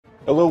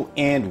Hello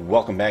and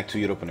welcome back to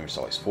Europe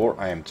Universalis 4.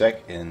 I am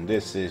Tech and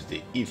this is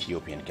the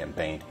Ethiopian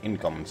campaign in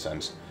Common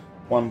Sense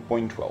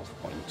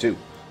 1.12.2.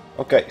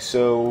 Okay,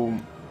 so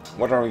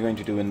what are we going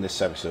to do in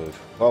this episode?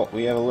 Well,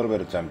 we have a little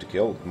bit of time to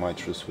kill. My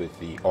truce with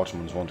the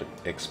Ottomans won't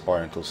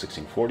expire until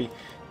 1640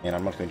 and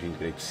I'm not going to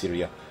integrate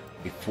Syria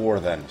before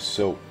then.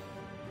 So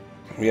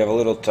we have a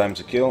little time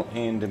to kill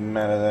in the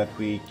matter that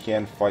we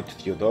can fight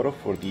Theodoro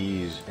for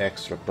these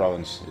extra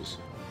provinces,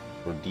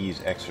 for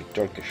these extra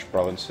Turkish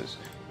provinces,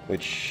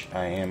 which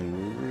I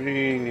am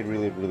really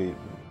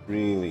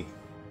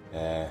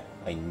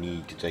I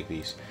need to take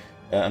these.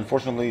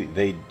 Unfortunately,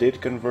 they did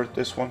convert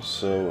this one,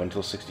 so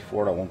until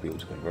 64 I won't be able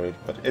to convert it,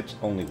 but it's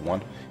only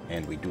one,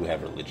 and we do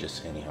have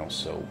religious anyhow,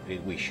 so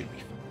we should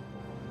be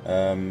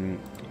fine.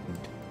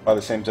 By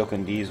the same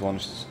token, these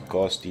ones,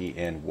 Gosti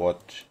and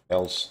what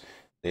else,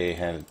 they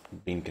have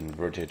been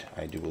converted,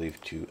 I do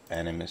believe, to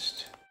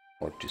animist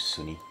or to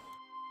Sunni.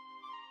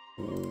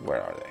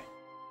 Where are they?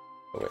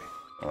 Okay.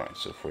 Alright,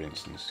 so for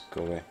instance,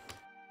 go away.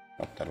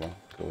 Not that one,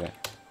 go away.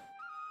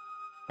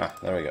 Ah,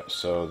 there we go.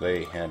 So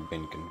they had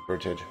been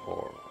converted,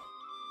 or...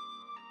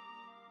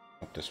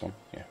 not this one?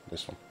 Yeah,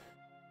 this one.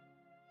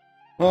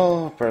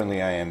 Well,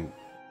 apparently I am...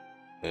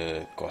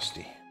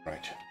 Gosti.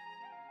 Right.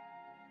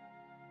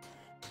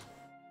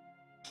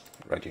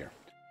 Right here.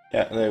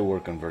 Yeah, they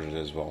were converted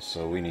as well,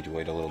 so we need to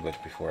wait a little bit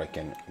before I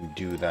can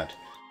do that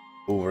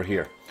over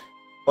here.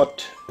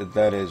 But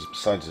that is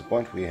besides the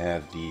point. We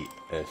have the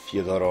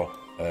Theodoro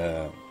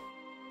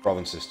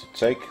provinces to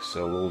take,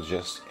 so we'll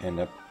just end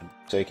up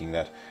taking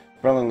that.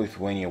 Probably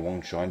Lithuania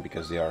won't join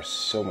because they are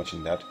so much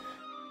in debt.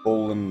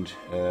 Poland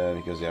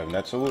because they are in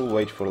debt, so we'll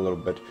wait for a little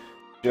bit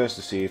just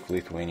to see if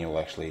Lithuania will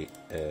actually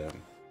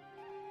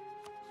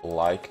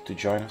like to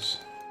join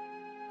us.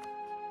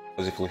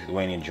 Because if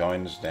Lithuania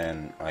joins,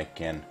 then I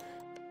can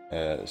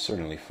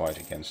certainly fight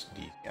against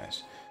these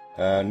guys.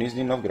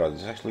 Nizhny Novgorod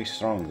is actually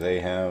strong. They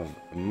have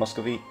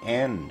Muscovy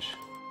and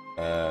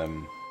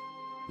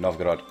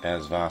Novgorod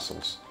as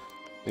vassals.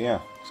 So yeah,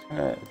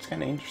 it's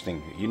kind of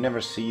interesting. You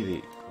never see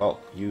the, well,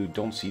 you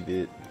don't see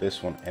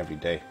this one every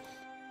day.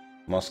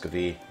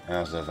 Muscovy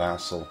as a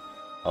vassal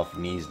of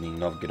Nizhny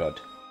Novgorod.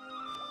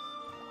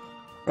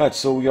 Right,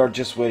 so we are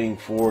just waiting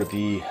for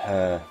the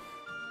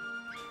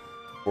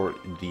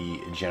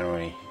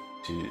January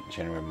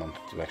month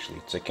to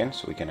actually tick in,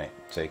 so we can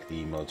take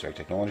the military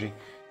technology.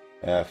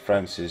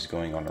 France is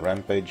going on a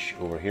rampage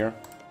over here,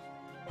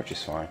 which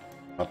is fine.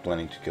 Not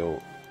planning to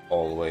go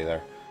all the way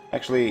there.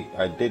 Actually,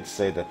 I did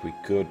say that we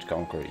could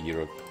conquer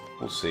Europe.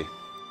 We'll see.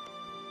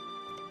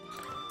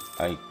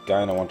 I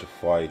kinda want to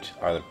fight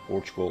either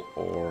Portugal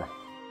or...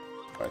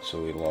 Right,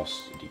 so we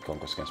lost the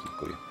conquest against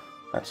Manchuria.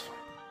 That's fine.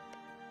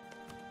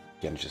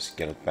 Can just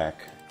get it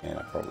back, and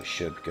I probably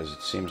should, because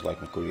it seems like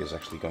Manchuria is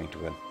actually going to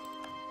win.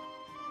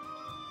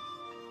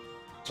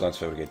 So let's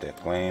fabricate that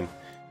claim.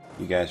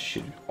 You guys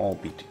should all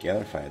be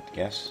together, if I had to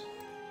guess.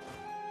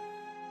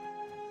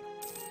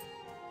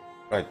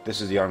 Right, this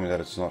is the army that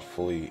is not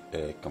fully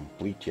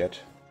complete yet.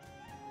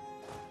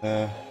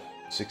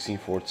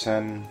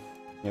 16,410.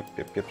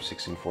 Yep,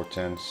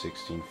 16,410,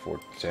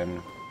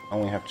 16,410. I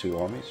only have 2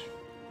 armies.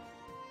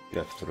 You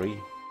have 3.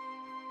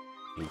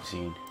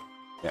 18.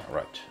 Yeah,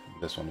 right.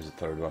 This one is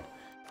the 3rd one.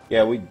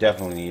 Yeah, we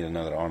definitely need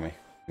another army.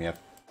 We have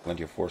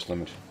plenty of force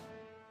limit.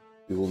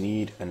 We will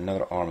need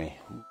another army.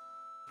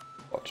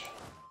 What?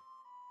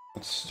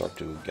 Let's start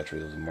to get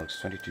rid of the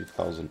mercs.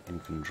 22,000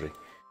 infantry.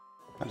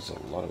 That is a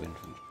lot of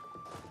infantry.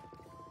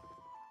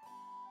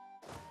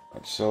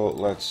 Right, so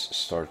let's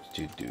start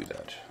to do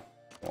that.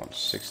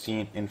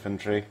 116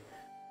 infantry.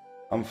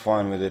 I'm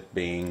fine with it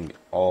being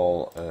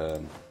all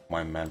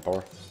my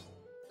manpower.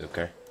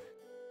 Okay.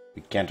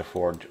 We can't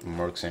afford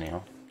mercs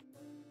anyhow.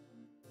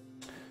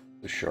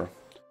 For sure.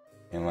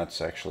 And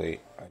let's actually...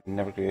 I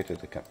never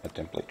created a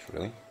template,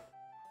 really.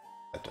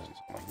 That doesn't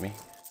sound like me.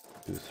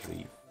 2,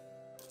 3,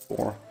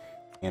 4.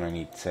 And I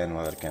need 10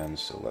 leather cannons,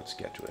 so let's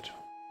get to it.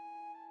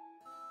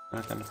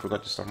 And then I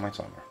forgot to start my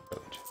timer.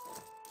 Brilliant.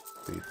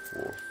 3,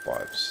 4,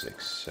 5,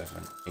 6,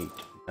 7, 8,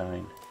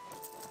 9,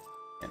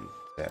 and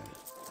 10.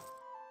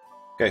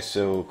 Okay,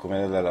 so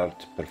Commander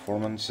dell'Arte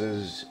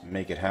performances,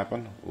 make it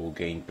happen. We'll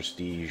gain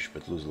prestige,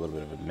 but lose a little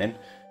bit of admin.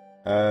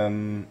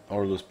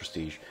 Or lose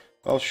prestige.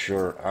 Well,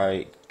 sure,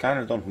 I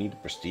kinda don't need the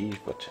prestige,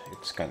 but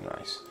it's kinda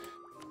nice.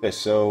 Okay,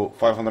 so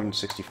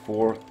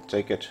 564,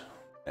 take it.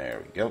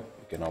 There we go.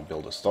 We can now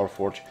build a Star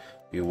Forge.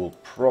 We will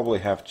probably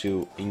have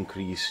to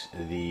increase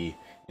the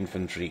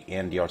infantry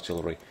and the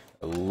artillery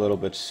a little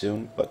bit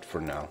soon, but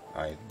for now,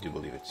 I do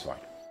believe it's fine.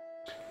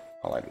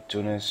 Allied with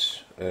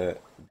Tunis.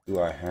 Do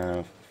I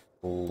have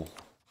full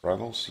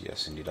rivals?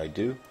 Yes, indeed I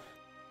do.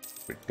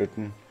 Great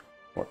Britain,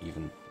 or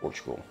even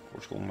Portugal.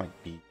 Portugal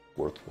might be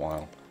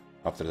worthwhile.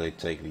 After they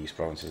take these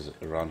provinces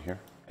around here,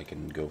 I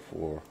can go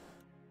for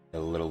a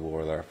little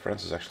war there.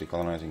 France is actually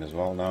colonizing as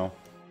well now.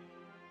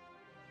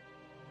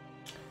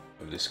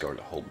 We've discovered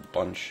a whole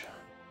bunch,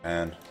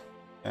 and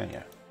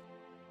yeah.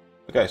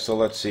 Okay, so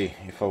let's see,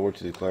 if I were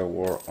to declare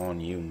war on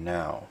you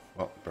now,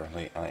 well,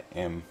 apparently I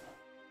am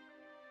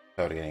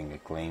without getting a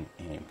claim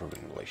and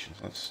improving relations.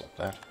 Let's stop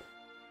that.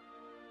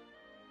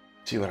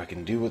 See what I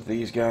can do with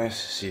these guys.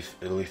 See if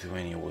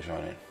Lithuania will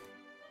join in.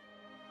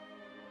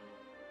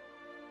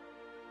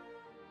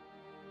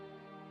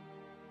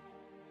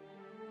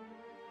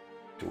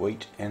 To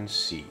wait and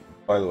see.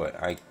 By the way,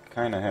 I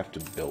kind of have to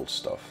build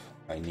stuff.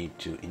 I need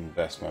to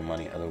invest my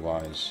money,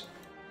 otherwise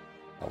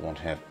I won't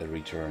have a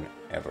return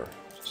ever.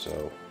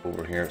 So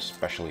over here,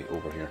 especially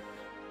over here,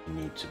 you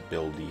need to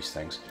build these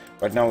things.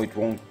 Right now it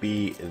won't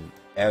be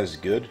as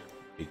good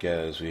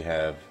because we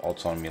have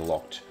autonomy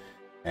locked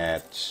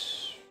at,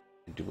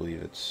 I do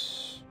believe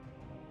it's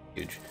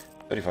huge,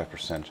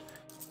 35%.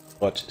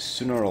 But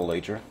sooner or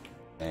later,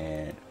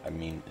 and I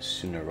mean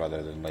sooner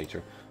rather than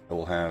later, I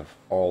will have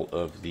all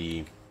of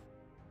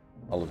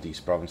these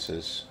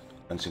provinces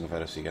cleansing of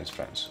heresy against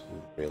France.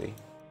 Ooh, really?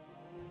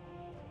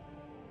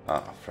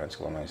 Ah, France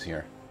colonized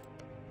here.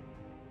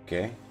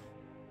 Okay.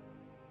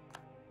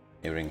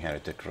 Neighboring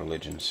heretic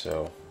religion,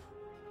 so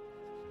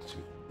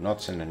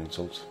not send an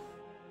insult.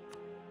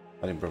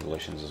 Not improve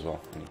relations as well.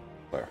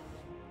 Where?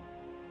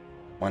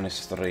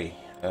 -3.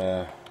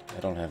 I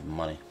don't have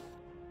money.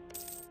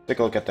 Take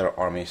a look at their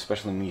army,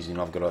 especially Nizhny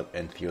Novgorod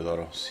and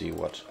Theodoro. See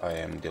what I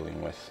am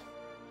dealing with.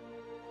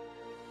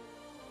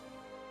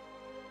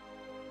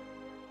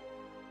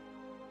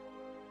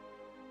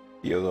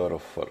 Theodoro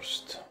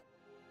first.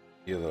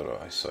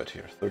 Theodoro, I saw it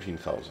here.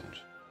 13,000.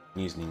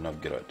 Nizhny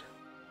Novgorod.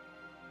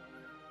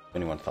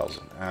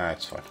 21,000. Ah,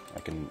 it's fine. I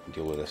can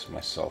deal with this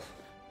myself.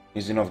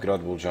 Nizhny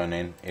Novgorod will join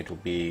in. It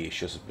will be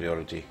show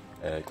superiority,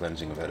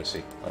 cleansing of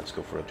heresy. Let's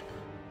go for it.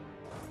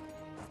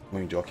 I'm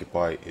going to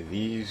occupy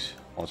these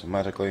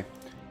automatically.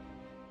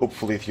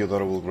 Hopefully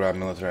Theodoro will grab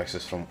military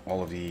access from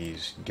all of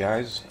these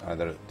guys.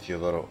 Either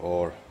Theodoro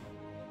or...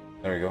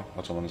 There we go.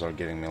 Ottomans are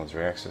getting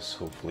military access.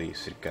 Hopefully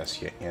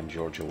Circassia and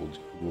Georgia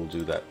will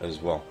do that as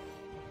well.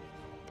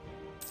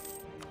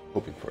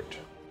 Hoping for it.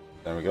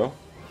 There we go.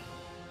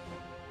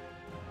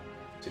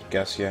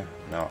 Circassia.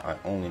 Now I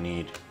only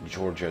need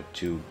Georgia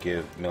to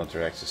give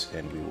military access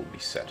and we will be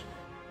set.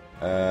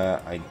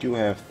 I do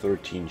have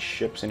 13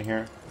 ships in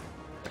here.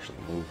 Actually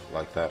move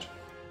like that.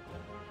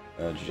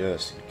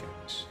 Just in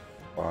case.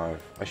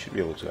 5. I should be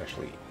able to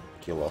actually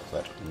kill off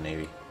that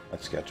navy.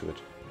 Let's get to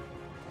it.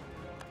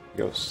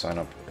 Go, sign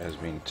up has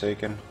been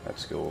taken.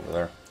 Let's go over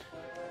there.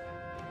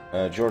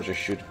 Georgia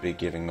should be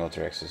giving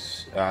military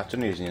access to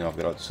Nizhny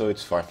Novgorod, so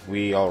it's fine.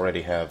 We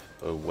already have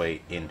a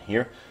way in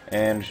here,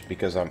 and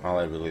because I'm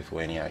allied with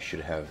Lithuania, I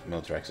should have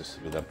military access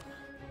to them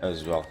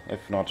as well.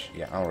 If not,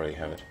 yeah, I already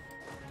have it.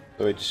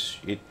 So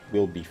it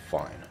will be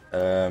fine.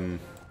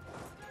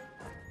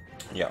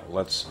 Yeah,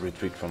 let's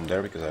retreat from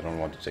there because I don't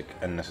want to take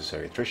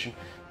unnecessary attrition.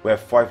 We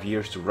have 5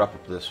 years to wrap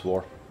up this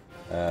war.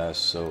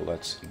 So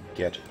let's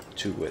get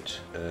to it.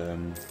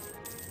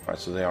 Alright,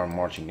 so they are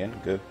marching in,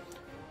 good.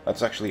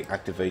 Let's actually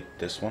activate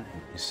this one,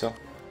 Issa.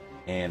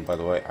 And by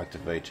the way,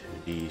 activate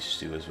these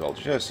two as well,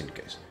 just in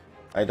case.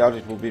 I doubt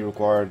it will be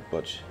required,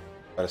 but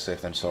better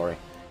safe than sorry.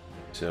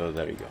 So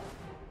there you go.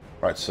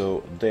 Right,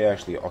 so they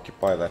actually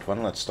occupy that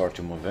one. Let's start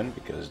to move in,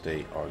 because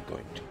they are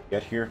going to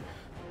get here.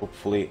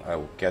 Hopefully I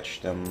will catch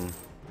them.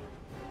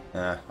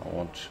 Nah,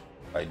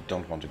 I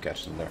don't want to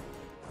catch them there.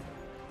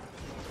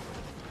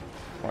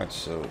 Right,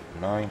 so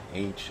 9,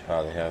 8,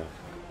 they have a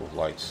couple of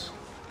lights.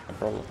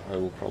 I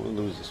will probably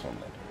lose this one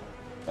then.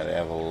 And they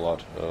have a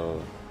lot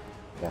of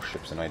more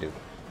ships than I do.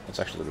 Let's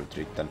actually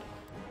retreat then.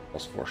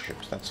 Plus 4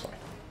 ships, that's fine.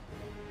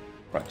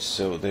 Right,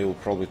 so they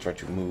will probably try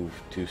to move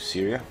to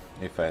Syria,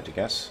 if I had to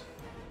guess.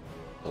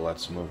 So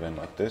let's move in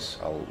like this.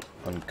 I'll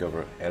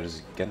uncover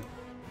Erzincan.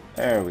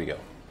 There we go.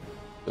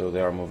 So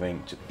they are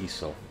moving to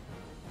Isel.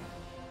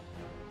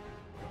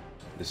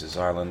 This is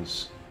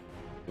islands.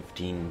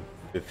 15.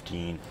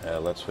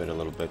 Let's wait a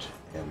little bit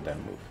and then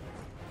move.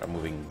 I'm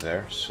moving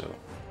there, so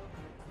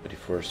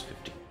 31st,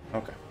 15.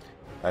 Okay.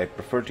 I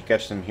prefer to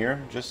catch them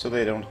here, just so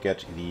they don't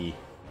get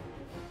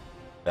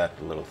that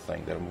little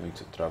thing. They're moving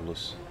to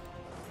Trablus.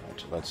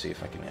 Right, let's see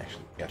if I can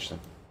actually catch them.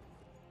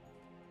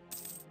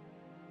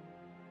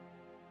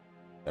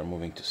 They're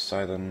moving to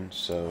Sidon,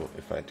 so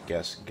if I had to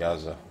guess,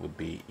 Gaza would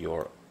be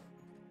your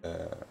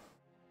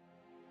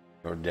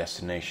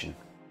destination,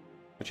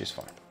 which is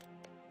fine.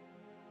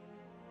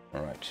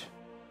 All right.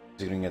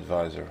 Considering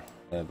advisor,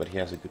 but he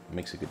has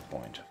makes a good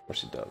point. Of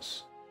course he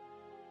does.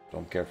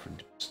 Don't care for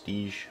the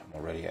prestige. I'm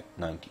already at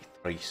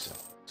 93, so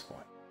it's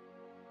fine.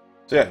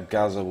 So yeah,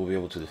 Gaza will be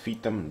able to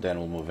defeat them. Then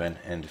we'll move in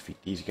and defeat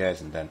these guys,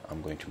 and then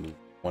I'm going to move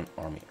one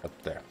army up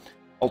there.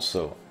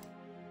 Also,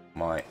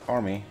 my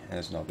army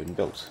has now been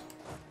built.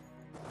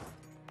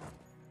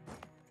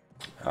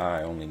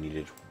 I only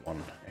needed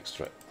one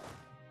extra.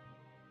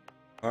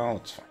 Well,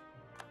 it's fine.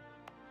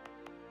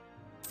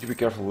 To be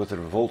careful with the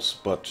revolts,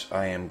 but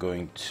I am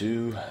going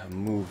to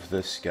move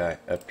this guy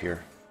up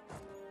here.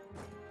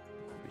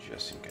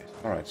 Just in case.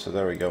 Alright, so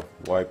there we go.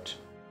 Wiped.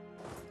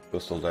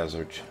 Coastal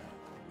Desert.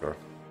 Sure.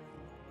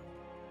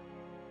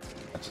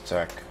 Let's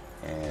attack.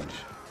 And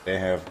they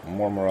have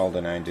more morale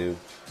than I do.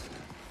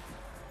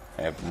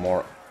 I have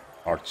more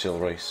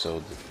artillery, so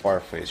the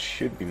fire phase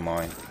should be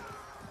mine.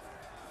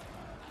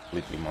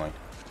 completely mine.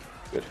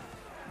 Good.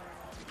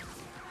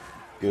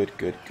 Good,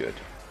 good, good.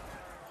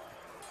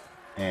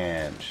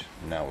 And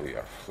now we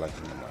are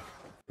flanking them like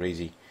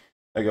crazy.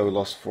 There you go, we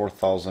lost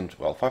 4,000,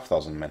 well,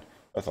 5,000 men,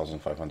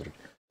 5,500.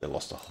 They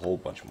lost a whole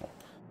bunch more.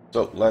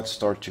 So let's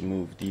start to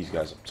move these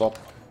guys up top.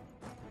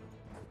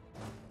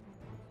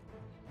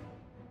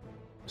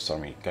 This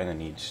army kinda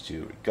needs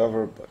to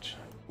recover, but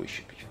we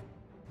should be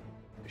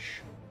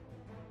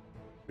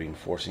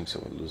reinforcing, so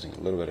we're losing a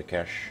little bit of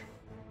cash.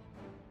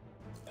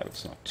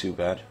 It's not too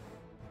bad.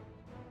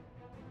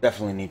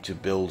 Definitely need to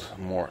build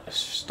more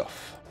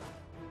stuff.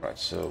 Right,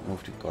 so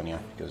move to Konya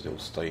because they will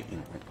stay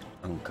in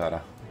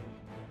Ankara.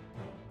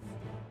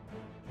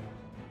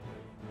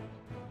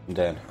 And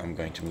then I'm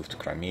going to move to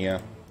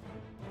Crimea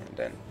and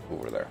then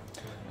over there.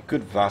 I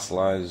could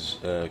vassalize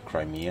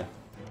Crimea,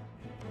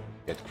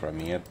 get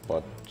Crimea,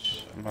 but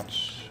I'm not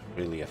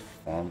really a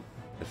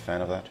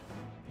fan of that.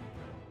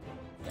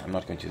 Yeah, I'm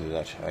not going to do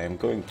that. I am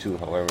going to,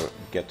 however,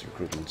 get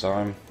recruitment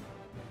time.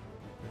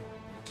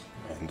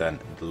 And then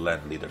the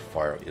land leader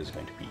fire is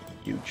going to be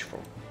huge for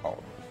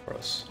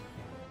us.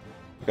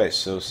 Okay,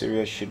 so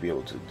Syria should be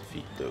able to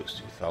defeat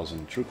those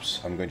 2,000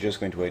 troops. I'm just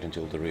going to wait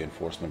until the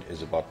reinforcement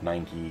is about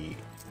 90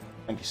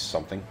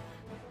 something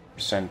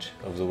 %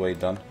 of the way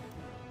done.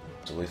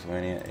 So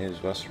Lithuania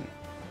is Western.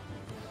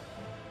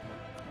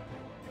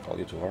 Call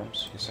you to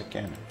arms? Yes, I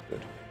can.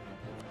 Good.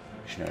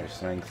 Missionary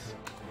strength.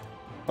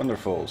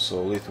 Wonderful.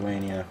 So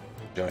Lithuania,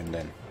 join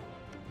then.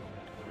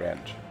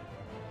 Grand.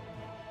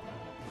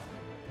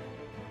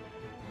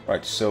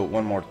 Right, so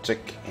one more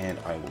tick and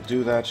I will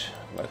do that.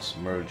 Let's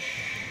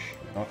merge,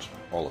 not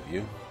all of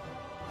you.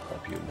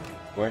 Help you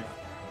move away.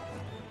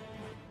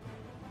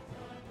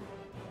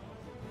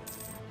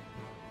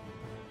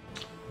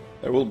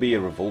 There will be a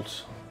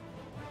revolt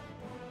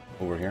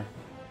over here.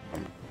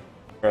 I'm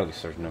fairly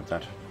certain of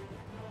that.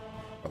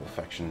 Couple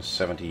factions,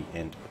 70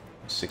 and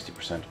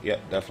 60%. Yeah,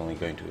 definitely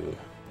going to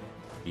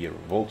be a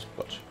revolt,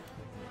 but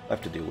I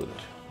have to deal with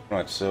it.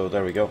 Right, so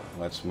there we go.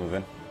 Let's move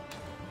in.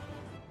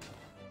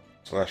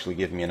 This will actually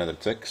give me another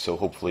tick, so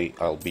hopefully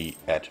I'll be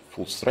at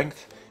full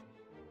strength.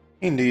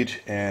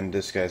 Indeed, and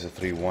this guy's a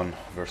 3-1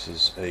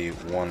 versus a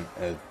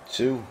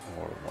 1-2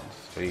 or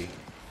 1-3,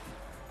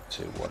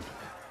 2-1.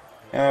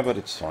 Yeah, but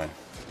it's fine.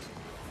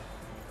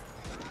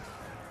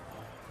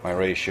 My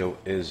ratio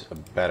is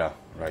better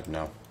right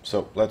now.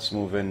 So let's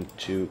move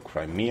into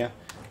Crimea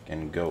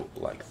and go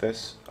like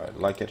this. I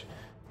like it.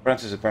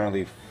 France is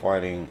apparently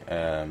fighting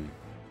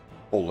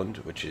Poland,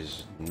 which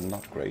is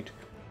not great,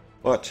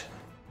 but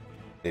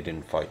they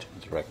didn't fight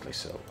directly,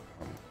 so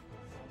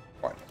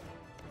fine.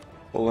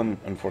 Poland,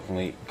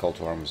 unfortunately, call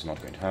to arms is not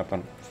going to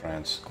happen.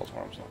 France, call to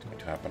arms is not going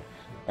to happen.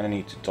 And I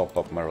need to top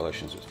up my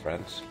relations with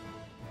France.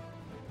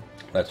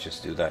 Let's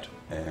just do that.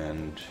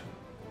 And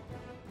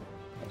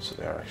so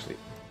they are actually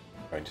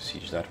trying to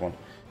siege that one.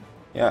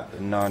 Yeah,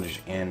 Najd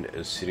and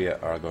Syria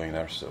are going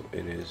there, so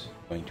it is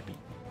going to be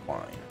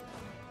fine.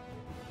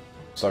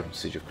 Start with the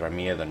siege of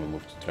Crimea, then we'll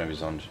move to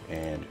Trebizond,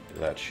 and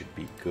that should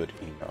be good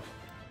enough.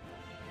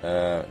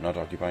 Not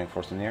occupying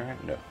force in the area?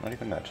 No, not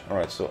even that.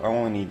 Alright, so I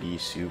only need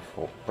these two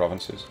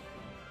provinces,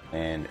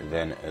 and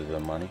then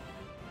the money.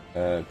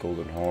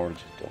 Golden Horde,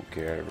 don't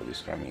care.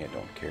 Release Crimea,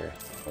 don't care.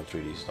 No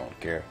treaties, don't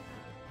care.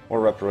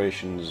 More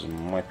reparations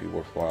might be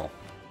worthwhile.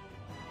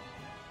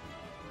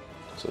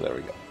 So there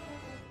we go.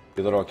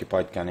 The other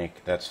occupied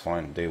Kanik, that's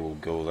fine. They will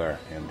go there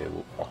and they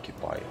will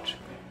occupy it.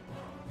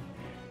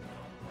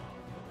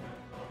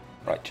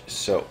 Right,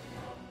 so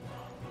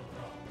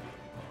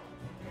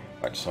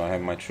I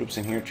have my troops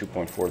in here,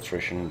 2.4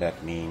 attrition,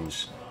 that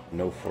means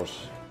no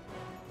force.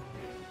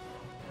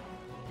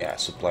 Yeah,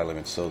 supply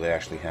limits, so they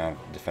actually have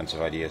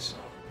defensive ideas.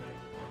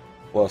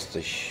 Plus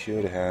they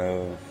should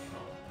have...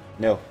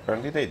 No,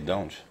 apparently they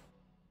don't.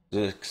 I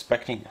was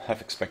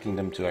expecting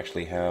them to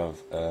actually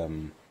have,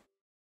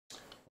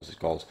 what's it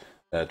called?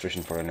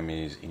 Attrition for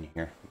enemies in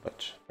here,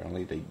 but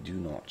apparently they do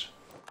not.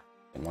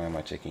 And why am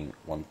I taking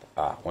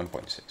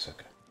 1.6,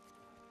 okay.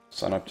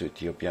 Sign up to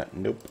Ethiopia,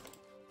 nope.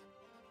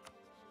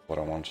 What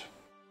I want.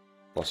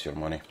 Plus your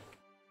money.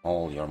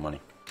 All your money.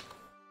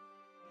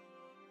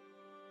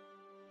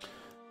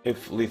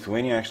 If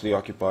Lithuania actually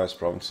occupies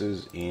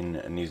provinces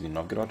in Nizhny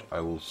Novgorod, I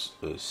will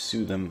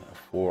sue them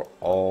for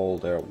all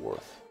their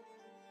worth.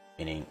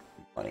 Meaning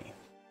money.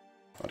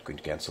 I'm not going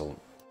to cancel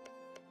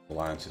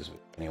alliances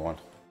with anyone.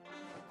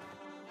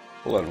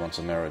 Poland wants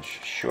a marriage,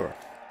 sure.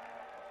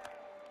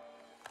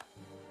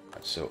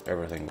 Right, so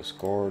everything was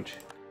scored.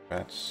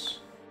 That's...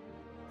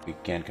 We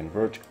can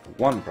convert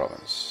one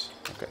province.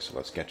 Okay, so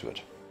let's get to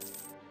it.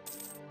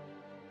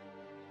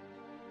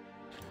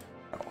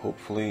 Now,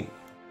 hopefully...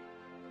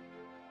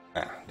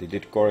 they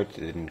did core it,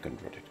 they didn't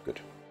convert it. Good.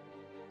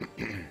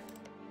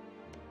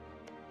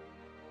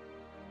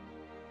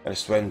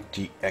 There's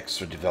 20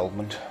 extra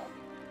development.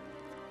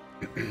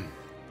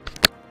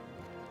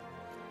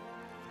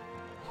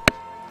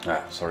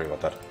 Sorry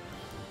about that.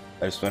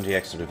 There's 20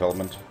 extra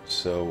development,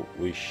 so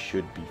we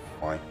should be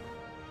fine.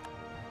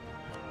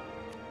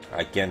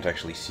 I can't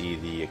actually see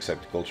the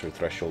accept culture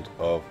threshold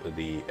of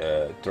the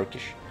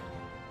Turkish,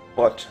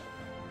 but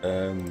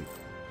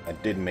I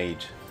did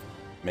make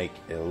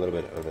a little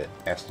bit of an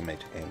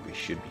estimate, and we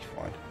should be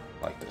fine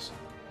like this.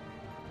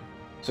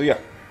 So yeah,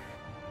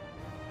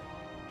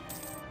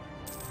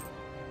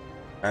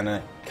 and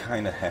I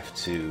kind of have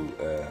to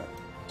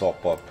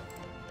top up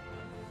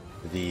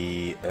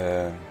the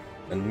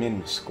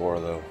admin score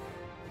though,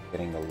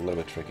 getting a little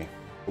bit tricky.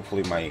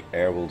 Hopefully my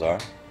air will die.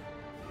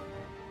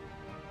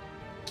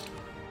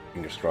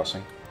 Fingers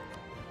crossing.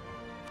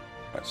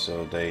 Right,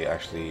 so they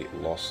actually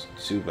lost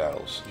 2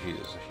 battles.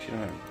 Jesus, I should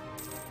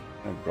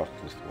have brought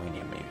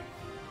Lithuania maybe.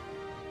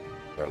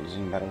 They're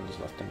losing battles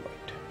left and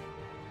right.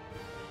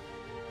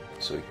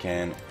 So we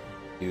can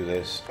do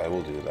this. I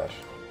will do that.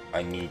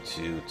 I need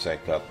to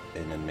tech up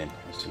in admin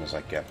as soon as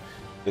I can.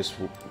 This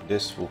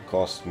will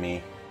cost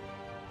me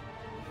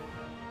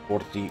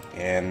 40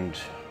 and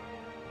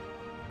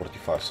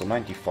 45, so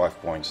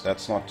 95 points.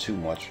 That's not too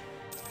much,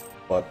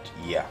 but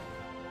yeah.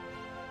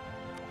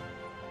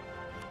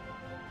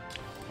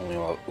 Only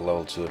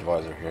level 2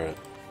 advisor here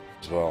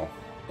as well.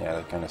 Yeah,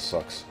 that kind of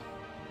sucks.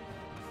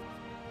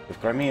 With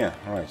Crimea,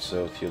 alright,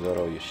 so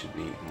Theodoro, you should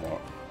be more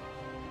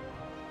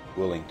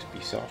willing to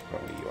peace out.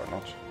 Probably you are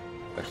not.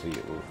 Actually,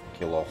 it will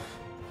kill off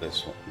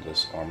this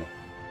army.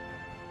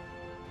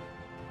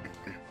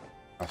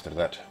 After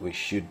that, we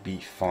should be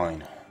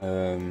fine.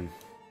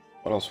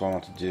 What else do I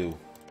want to do?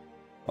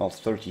 Well,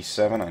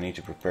 37, I need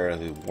to prepare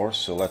the war,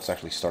 so let's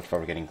actually start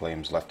fabricating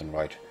claims left and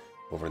right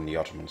over in the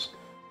Ottomans.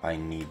 I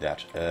need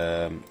that.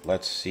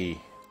 Let's see.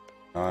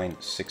 9,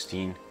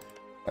 16.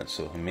 Let's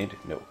so Hamid.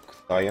 No,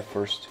 Kuthaya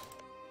first.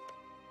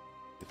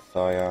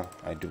 Kuthaya.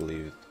 I do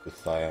believe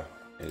Kuthaya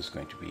is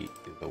going to be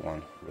the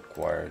one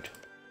required.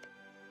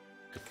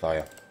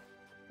 Kuthaya.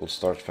 We'll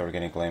start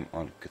fabricating claim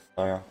on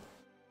Kuthaya.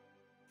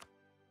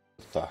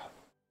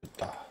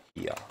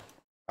 Kuthaya.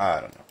 I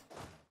don't know.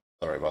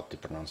 Sorry about the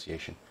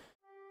pronunciation.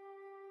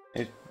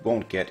 It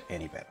won't get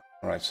any better.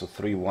 Alright, so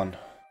 3-1.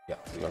 Yeah,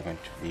 we are going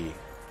to be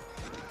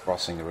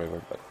crossing the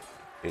river, but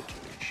it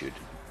should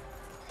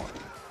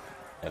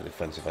have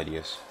defensive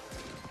ideas.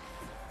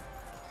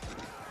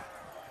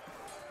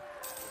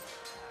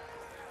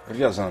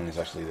 Ryazan is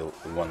actually the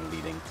one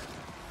leading.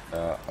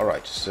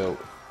 Alright, so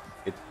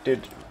it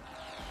did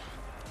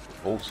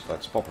hold.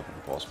 Let's pop up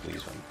and pause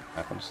please when it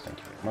happens. Thank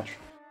you very much.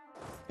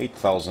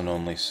 8,000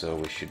 only, so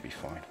we should be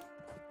fine.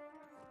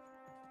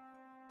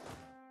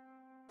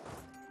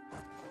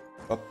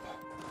 Up.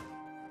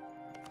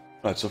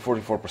 Right, so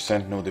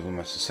 44%, no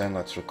diplomats to send.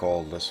 Let's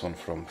recall this one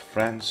from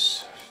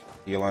France.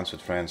 The alliance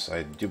with France,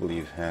 I do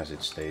believe, has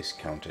its days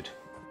counted.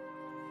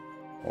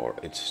 Or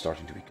it's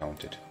starting to be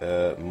counted.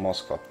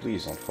 Moscow,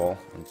 please don't fall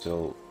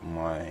until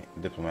my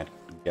diplomat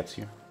gets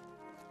here.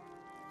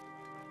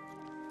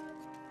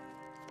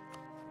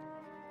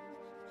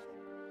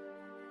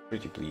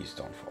 Pretty please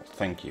don't fall.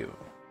 Thank you.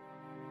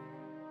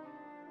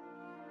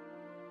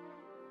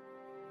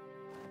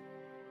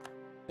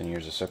 Ten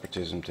years of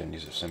separatism, 10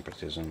 years of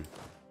separatism.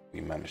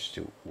 We managed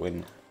to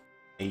win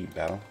a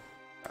battle.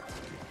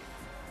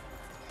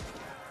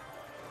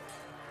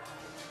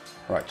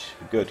 Right,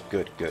 good.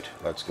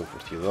 Let's go for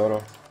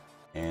Theodoro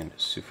and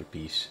sue for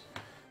peace.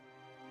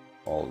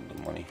 All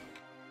the money.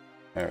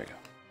 There we go.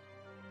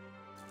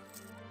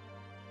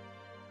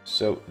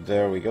 So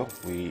there we go.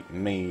 We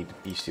made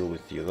peace deal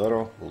with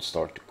Theodoro. We'll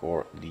start to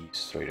core these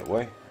straight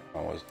away.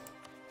 My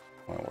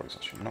works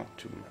actually not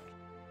too much.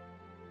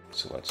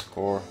 So let's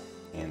core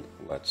and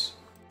let's.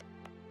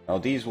 Now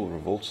these will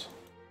revolt.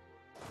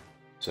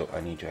 So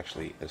I need to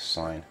actually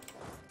assign.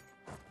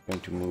 I'm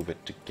going to move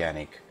it to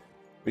Canik.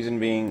 Reason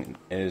being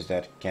is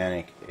that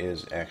Canik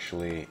is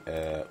actually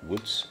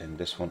woods and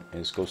this one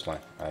is coastline.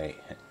 I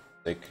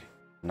take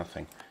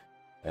nothing.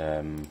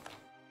 I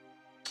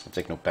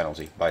take no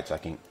penalty by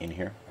attacking in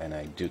here, and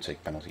I do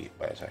take penalty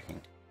by attacking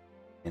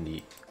in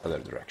the other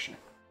direction.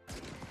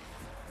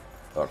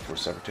 But for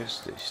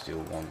separatists, they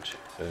still want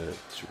to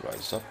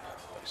rise up.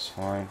 That's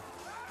fine.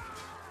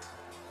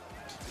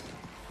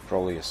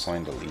 Probably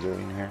assign the leader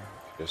in here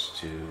just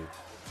to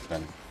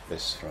prevent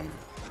this from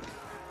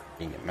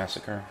being a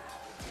massacre.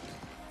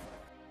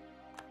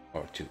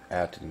 Or to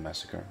add to the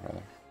massacre,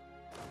 rather.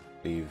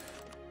 Leave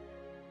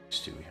these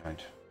two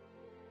behind.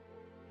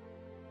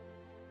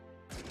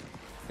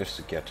 Just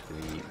to get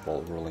the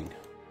ball rolling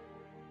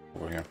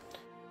over here.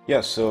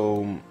 Yeah,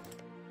 so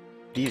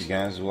these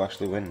guys will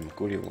actually win.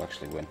 Makuria will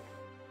actually win.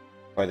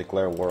 If I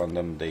declare war on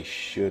them, they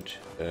should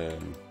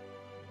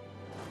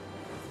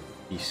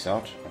peace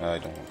out. I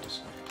don't want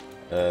this.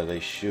 They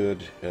should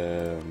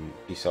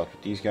peace out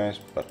with these guys,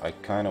 but I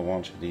kind of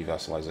want the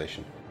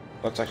vassalization.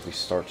 Let's actually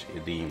start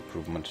the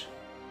improvement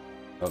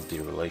of the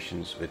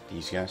relations with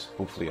these guys.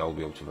 Hopefully I'll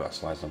be able to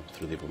vassalize them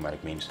through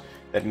diplomatic means.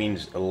 That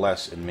means a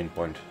less admin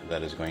point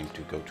that is going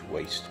to go to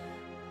waste.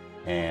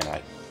 And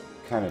I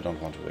kind of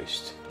don't want to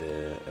waste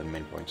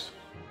admin points.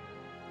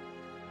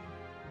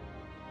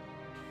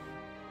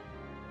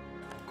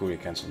 Korea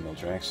cancelled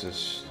military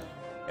access.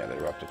 Yeah, they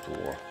wrapped up the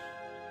war.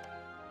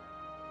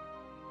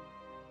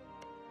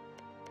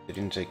 They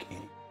didn't take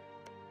any.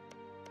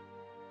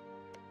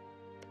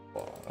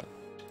 But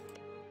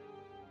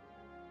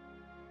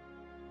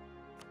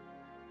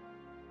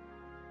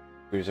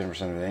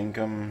 37% of the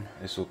income.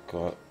 This will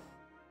cost.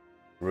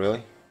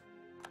 Really?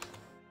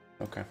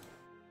 Okay.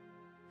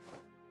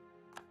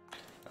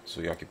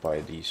 So we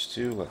occupy these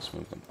two. Let's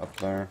move them up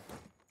there.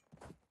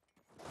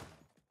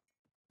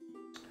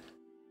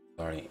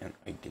 Sorry, and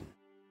I didn't.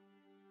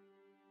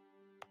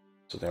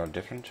 So they are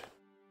different.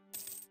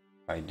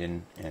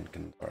 Aydin and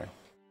Kandari.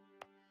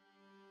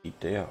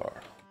 They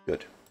are.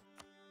 Good.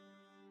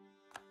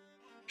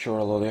 Sure,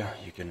 Alodia,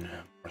 you can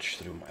march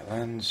through my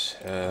lands.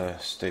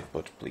 Stay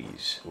put,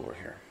 please, over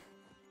here.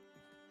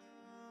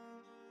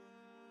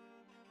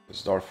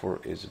 Because Darfur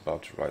is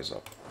about to rise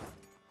up.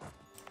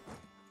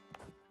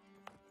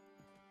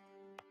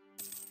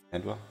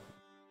 Edwa?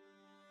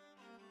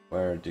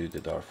 Where do the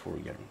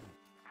Darfurian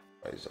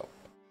rise up?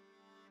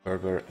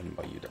 Berber and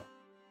Bayuda.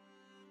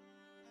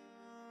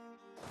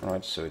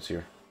 Alright, so it's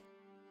here.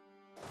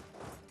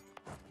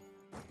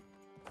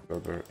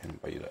 Berber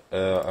and Bayuda.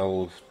 I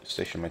will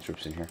station my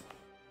troops in here.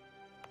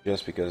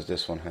 Just because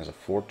this one has a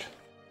fort,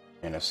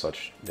 and as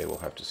such, they will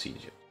have to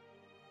siege it.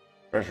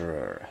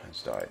 Treasurer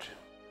has died.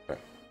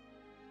 Okay.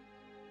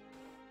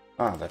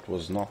 Ah, that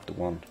was not the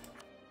one.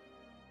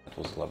 That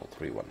was a level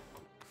 3 one.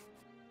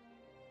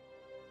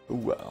 Oh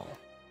well.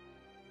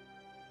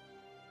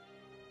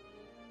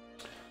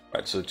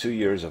 Right, so 2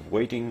 years of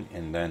waiting,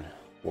 and then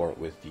war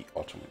with the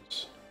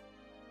Ottomans.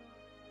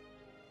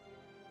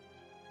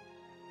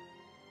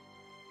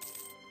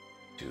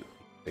 To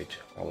invade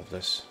all of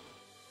this.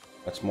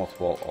 Let's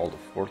mothball all the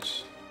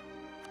forts.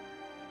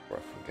 Before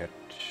I forget,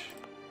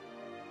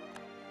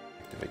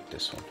 activate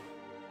this one.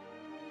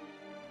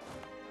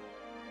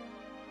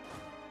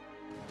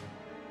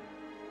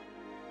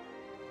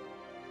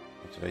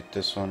 Activate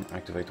this one,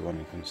 activate one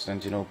in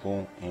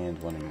Constantinople,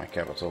 and one in my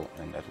capital,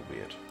 and that will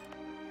be it.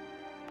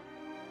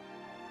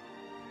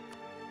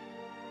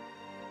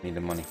 Need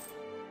the money.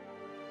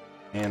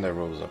 And I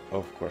rose up. Oh,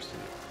 of course they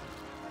did.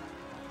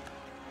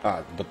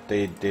 Ah, but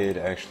they did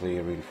actually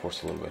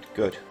reinforce a little bit.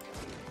 Good.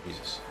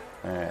 Jesus.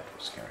 That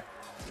was scary.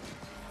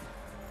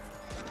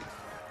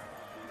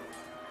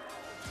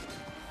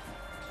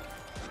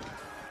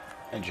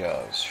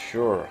 Hijaz,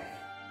 sure.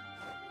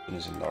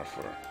 Is in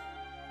Darfur.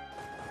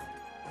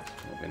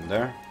 Move in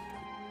there.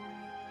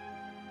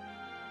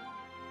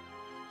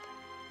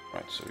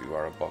 Right, so you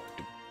are about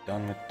to be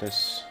done with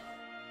this.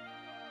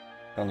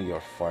 Apparently you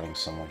are fighting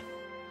someone.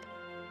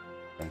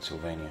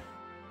 Pennsylvania.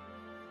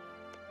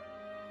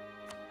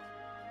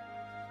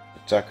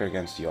 Attacker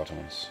against the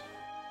Ottomans.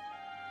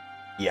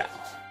 Yeah.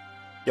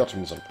 The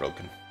Ottomans are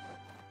broken.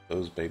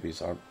 Those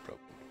babies are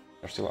broken.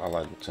 They're still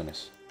allied with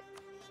Tunis.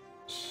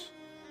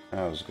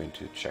 I was going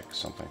to check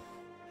something.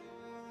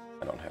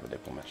 I don't have a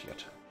diplomat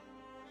yet.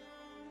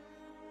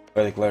 If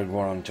I declared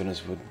war on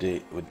Tunis,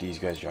 would these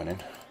guys join in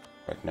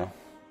right now?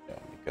 Yeah,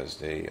 because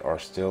they are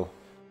still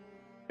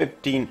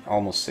 15,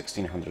 almost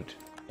 1600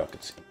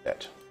 ducats in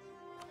debt.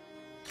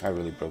 I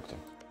really broke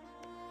them.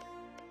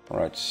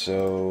 Alright,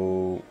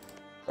 so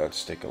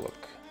let's take a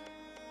look.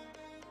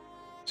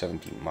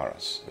 17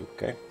 Maras,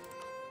 okay.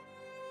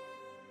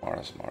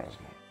 Maras.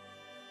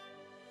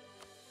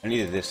 I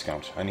need a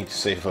discount. I need to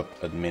save up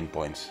admin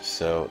points,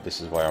 so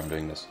this is why I'm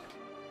doing this.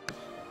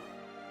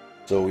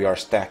 So we are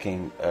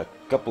stacking a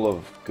couple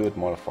of good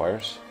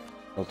modifiers.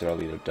 Military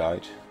leader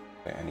died.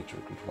 Okay, I need to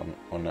recruit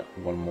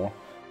one more.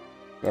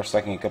 We are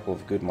stacking a couple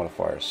of good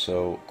modifiers.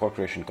 So core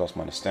creation cost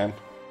 -10.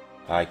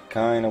 I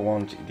kind of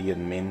want the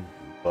admin,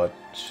 but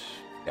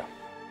yeah,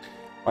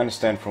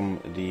 -10 from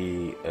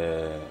the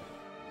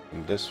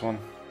from this one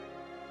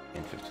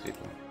and 58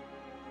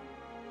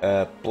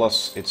 one.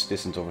 Plus it's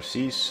distant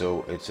overseas,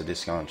 so it's a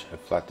discount, a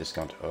flat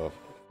discount of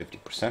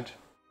 50%.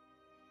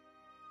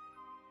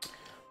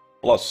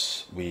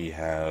 Plus we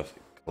have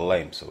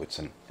claim, so it's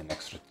an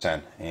extra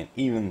 10, and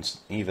even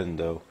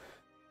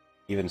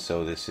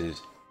so this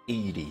is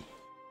 80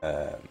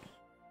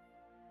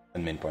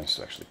 admin points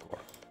to actually core,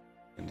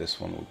 and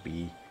this one would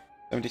be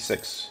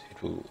 76.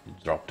 It will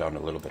drop down a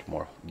little bit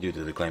more due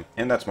to the claim,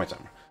 and that's my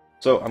timer.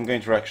 So I'm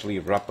going to actually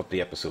wrap up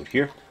the episode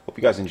here. Hope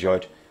you guys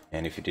enjoyed,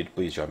 and if you did,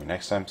 please join me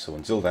next time. So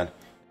until then,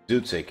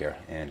 do take care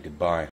and goodbye.